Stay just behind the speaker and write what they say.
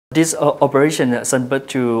This operation Sunbird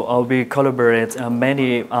 2, we collaborate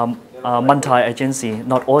many multi-agency,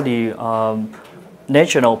 not only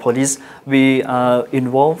national police. We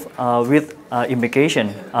involve with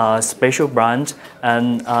immigration, special branch,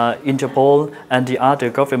 and Interpol, and the other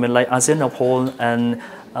government like INTERPOL, and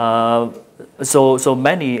so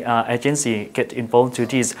many agencies get involved to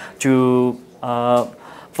this.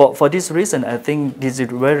 For this reason, I think this is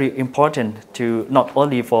very important to not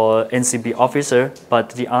only for NCB officer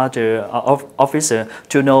but the other officer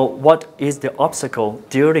to know what is the obstacle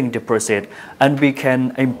during the process, and we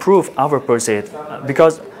can improve our process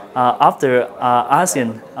because after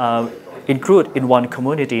ASEAN include in one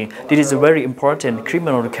community, it is very important.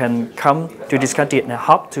 Criminal can come to this country and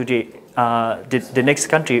hop to the next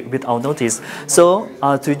country without notice. So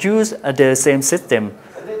to use the same system.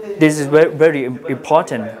 This is very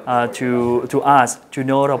important to us to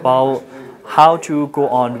know about how to go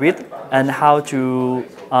on with and how to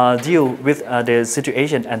deal with the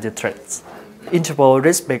situation and the threats. Interpol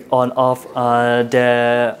respect all of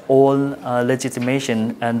their own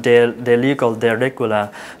legitimation and their legal, their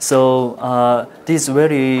regular. So these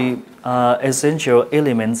very essential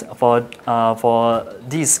elements for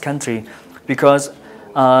this country, because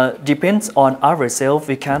depends on ourselves.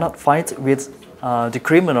 We cannot fight with the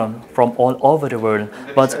criminal from all over the world,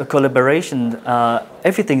 but collaboration,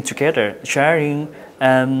 everything together, sharing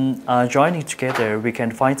and joining together, we can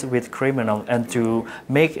fight with criminal, and to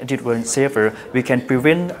make the world safer, we can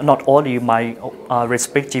prevent not only my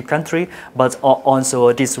respective country, but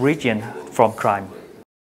also this region from crime.